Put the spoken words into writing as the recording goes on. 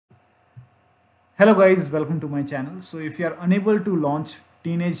Hello guys, welcome to my channel. So if you are unable to launch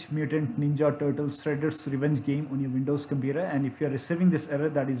Teenage Mutant Ninja Turtles Shredder's Revenge game on your Windows computer, and if you are receiving this error,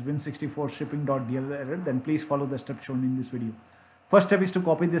 that is Win64-Shipping.dll error, then please follow the steps shown in this video. First step is to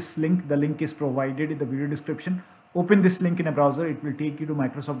copy this link. The link is provided in the video description. Open this link in a browser. It will take you to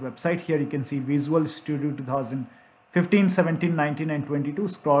Microsoft website. Here you can see Visual Studio 2015, 17, 19 and 22.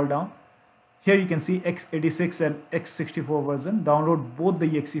 Scroll down. Here you can see x86 and x64 version. Download both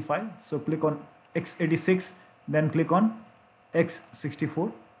the exe file. So click on x86, then click on x64,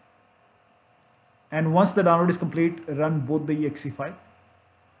 and once the download is complete, run both the exe file.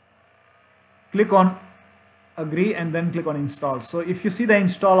 Click on agree and then click on install. So if you see the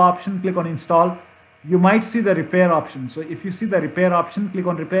install option, click on install. You might see the repair option. So if you see the repair option, click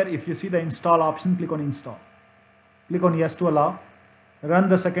on repair. If you see the install option, click on install. Click on yes to allow. Run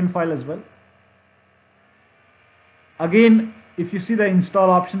the second file as well. Again, if you see the install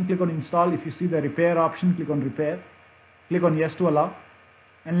option, click on install. If you see the repair option, click on repair. Click on yes to allow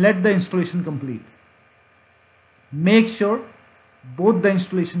and let the installation complete. Make sure both the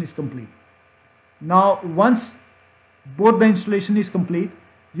installation is complete. Now, once both the installation is complete,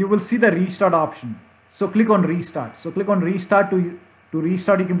 you will see the restart option. So click on restart. So click on restart to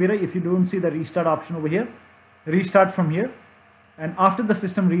restart your computer. If you don't see the restart option over here, restart from here. And after the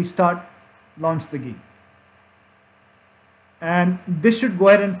system restart, launch the game. And this should go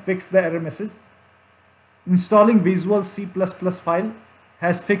ahead and fix the error message. Installing Visual C++ file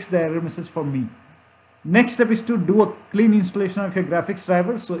has fixed the error message for me. Next step is to do a clean installation of your graphics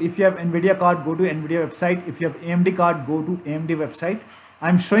driver. So if you have NVIDIA card, go to NVIDIA website. If you have AMD card, go to AMD website.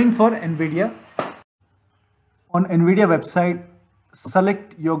 I'm showing for NVIDIA. On NVIDIA website,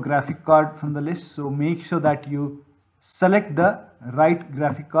 select your graphic card from the list. So make sure that you select the right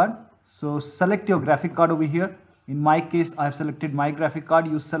graphic card. So select your graphic card over here. In my case, I have selected my graphic card.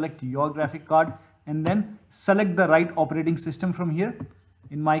 You select your graphic card and then select the right operating system from here.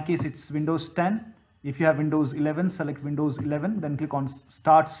 In my case, it's Windows 10. If you have Windows 11, select Windows 11. Then click on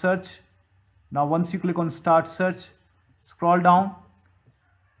Start Search. Now, once you click on Start Search, scroll down.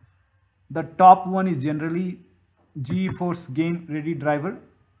 The top one is generally GeForce Game Ready driver.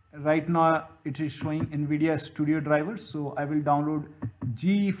 Right now, it is showing NVIDIA Studio driver. So I will download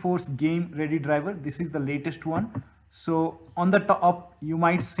GeForce Game Ready driver. This is the latest one. So on the top, you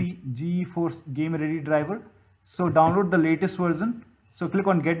might see GeForce Game Ready driver. So download the latest version. So click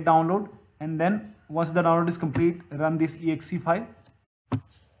on Get Download. And then once the download is complete, run this exe file.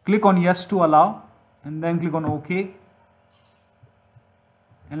 Click on Yes to allow. And then click on OK.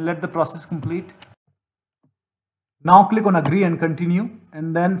 And let the process complete. Now click on agree and continue,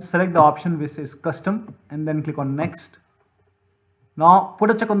 and then select the option which says custom and then click on next. Now put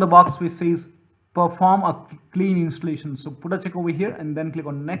a check on the box which says perform a clean installation. So put a check over here and then click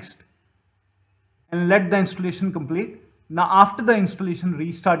on next and let the installation complete. Now after the installation,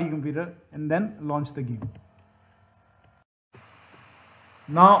 restart your computer and then launch the game.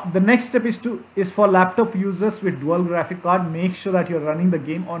 Now the next step is for laptop users with dual graphic card. Make sure that you're running the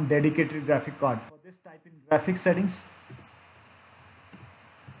game on dedicated graphic card. For this, type in graphics settings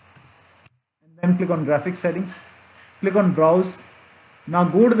and then click on graphics settings. Click on browse. Now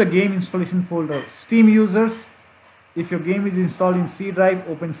go to the game installation folder. Steam users, if your game is installed in C drive,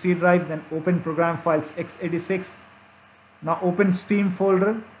 open C drive, then open program files x86. Now open Steam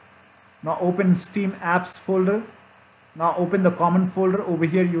folder. Now open Steam apps folder. Now open the common folder. Over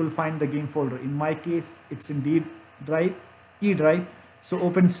here you will find the game folder. In my case, it's in E drive. So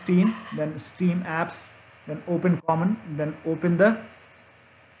open Steam, then Steam apps, then open common, then open the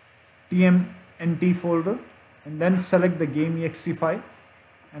TMNT folder, and then select the game exe file,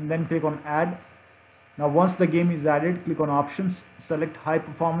 and then click on add. Now once the game is added, click on options, select high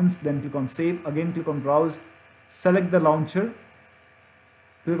performance, then click on save. Again click on browse, select the launcher,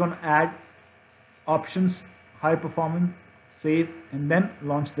 click on add, options, high performance, save, and then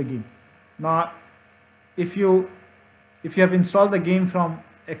launch the game. Now if you have installed the game from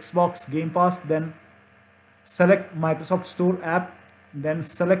Xbox Game Pass, then select Microsoft Store app, then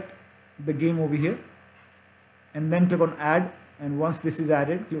select the game over here and then click on add, and once this is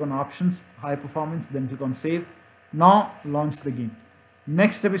added, click on options, high performance, then click on save. Now launch the game.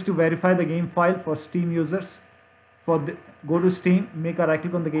 Next step is to verify the game file for Steam users. Go to Steam, make a right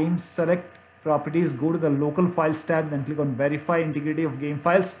click on the game, select properties, go to the local files tab, then click on verify integrity of game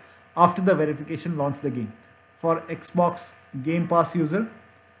files. After the verification, launch the game. For Xbox Game Pass user,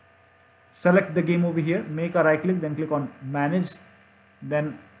 select the game over here, make a right click, then click on manage,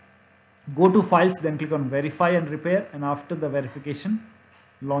 then go to files, then click on verify and repair, and after the verification,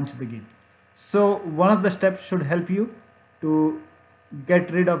 launch the game. So one of the steps should help you to get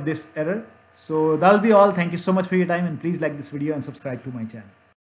rid of this error. So that'll be all. Thank you so much for your time, and please like this video and subscribe to my channel.